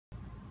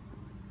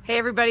Hey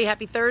everybody,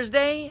 happy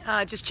Thursday.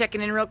 Just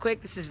checking in real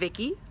quick. This is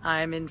Vicky.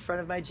 I'm in front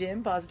of my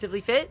gym,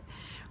 Positively Fit,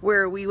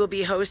 where we will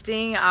be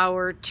hosting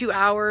our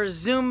 2-hour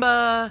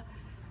Zumba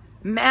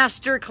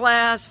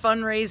masterclass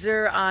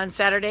fundraiser on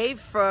Saturday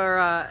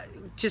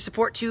to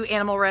support 2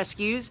 animal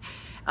rescues,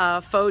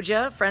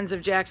 FOJA, Friends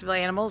of Jacksonville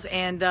Animals,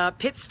 and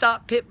Pit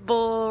Stop Pit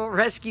Bull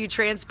Rescue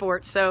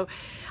Transport. So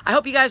I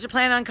hope you guys are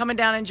planning on coming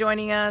down and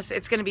joining us.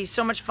 It's going to be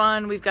so much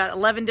fun. We've got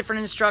 11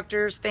 different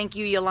instructors. Thank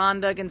you,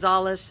 Yolanda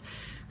Gonzalez,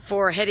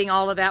 for heading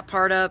all of that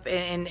part up,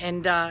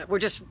 and we're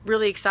just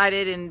really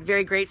excited and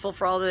very grateful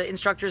for all the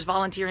instructors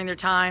volunteering their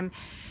time.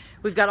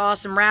 We've got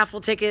awesome raffle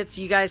tickets.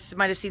 You guys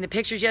might have seen the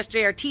pictures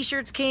yesterday. Our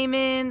t-shirts came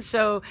in,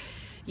 so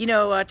you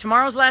know,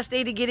 tomorrow's last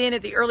day to get in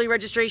at the early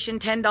registration.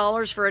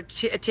 $10 for a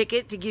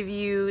ticket to give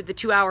you the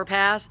 2-hour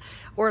pass,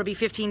 or it'll be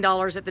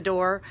 $15 at the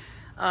door.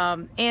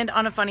 And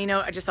on a funny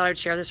note, I just thought I'd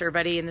share this with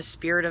everybody in the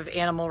spirit of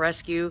animal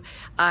rescue.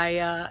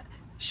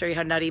 Show you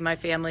how nutty my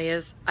family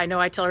is. I know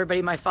I tell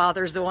everybody my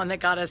father's the one that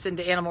got us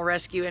into animal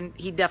rescue, and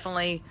he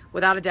definitely,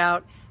 without a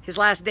doubt, his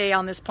last day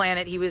on this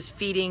planet, he was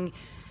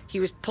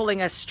pulling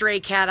a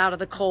stray cat out of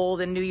the cold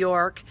in New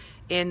York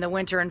in the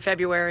winter in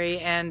February,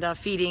 and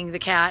feeding the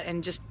cat,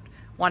 and just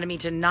wanted me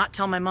to not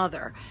tell my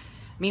mother.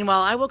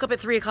 Meanwhile, I woke up at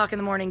 3 o'clock in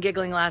the morning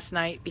giggling last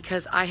night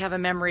because I have a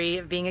memory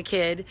of being a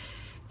kid,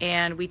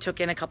 and we took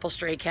in a couple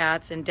stray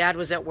cats, and Dad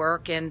was at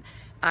work, and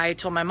I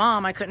told my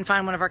mom I couldn't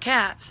find one of our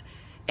cats.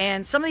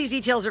 And some of these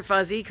details are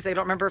fuzzy because I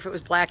don't remember if it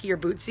was Blackie or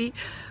Bootsy.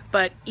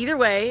 But either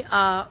way,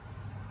 I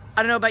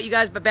don't know about you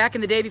guys, but back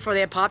in the day before they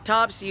had Pop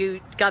Tops,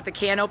 you got the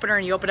can opener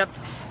and you open up,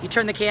 you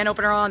turn the can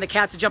opener on, the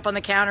cats would jump on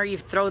the counter, you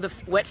throw the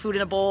wet food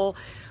in a bowl.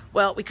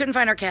 Well, we couldn't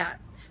find our cat.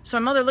 So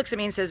my mother looks at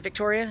me and says,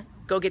 "Victoria,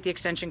 go get the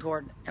extension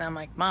cord." And I'm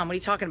like, "Mom, what are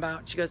you talking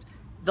about?" She goes,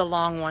 "The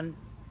long one.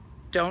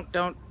 Don't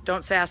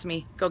sass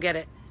me. Go get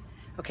it."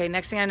 Okay,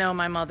 next thing I know,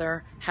 my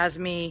mother has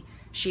me,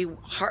 she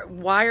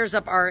wires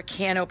up our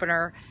can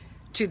opener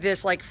to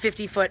this like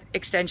 50-foot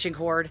extension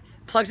cord,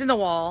 plugs in the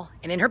wall,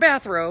 and in her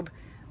bathrobe,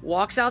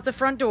 walks out the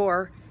front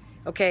door,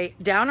 okay,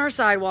 down our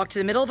sidewalk to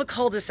the middle of a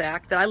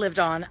cul-de-sac that I lived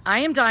on. I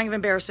am dying of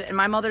embarrassment, and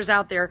my mother's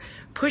out there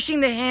pushing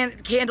the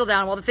candle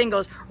down while the thing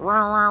goes,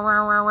 rah, rah,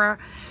 rah, rah, rah,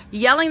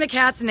 yelling the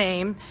cat's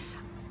name.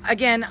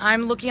 Again,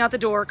 I'm looking out the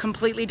door,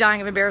 completely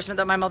dying of embarrassment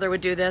that my mother would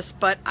do this,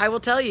 but I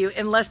will tell you,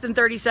 in less than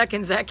 30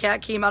 seconds, that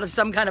cat came out of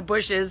some kind of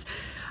bushes,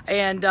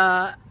 and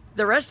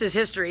the rest is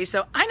history.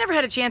 So I never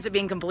had a chance at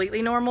being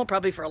completely normal,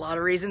 probably for a lot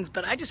of reasons,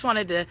 but I just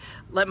wanted to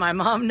let my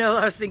mom know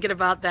I was thinking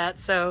about that.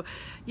 So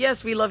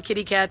yes, we love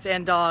kitty cats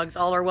and dogs.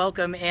 All are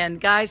welcome. And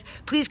guys,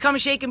 please come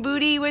shaking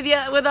booty with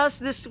us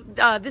this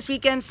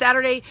weekend,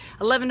 Saturday,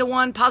 11 to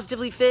 1,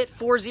 Positively Fit,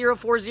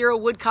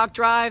 4040 Woodcock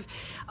Drive.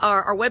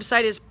 Our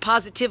website is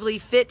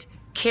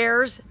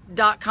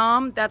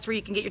positivelyfitcares.com. That's where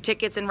you can get your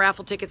tickets and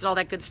raffle tickets and all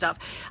that good stuff.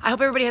 I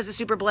hope everybody has a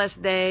super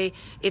blessed day.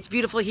 It's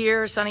beautiful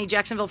here, sunny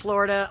Jacksonville,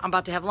 Florida. I'm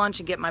about to have lunch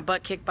and get my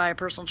butt kicked by a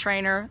personal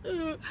trainer.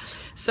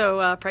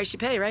 So price you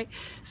pay, right?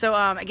 So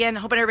again,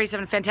 hoping everybody's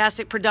having a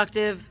fantastic,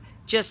 productive,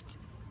 just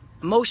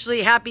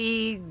emotionally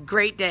happy,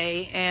 great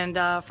day. And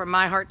from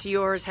my heart to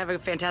yours, have a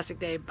fantastic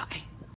day. Bye.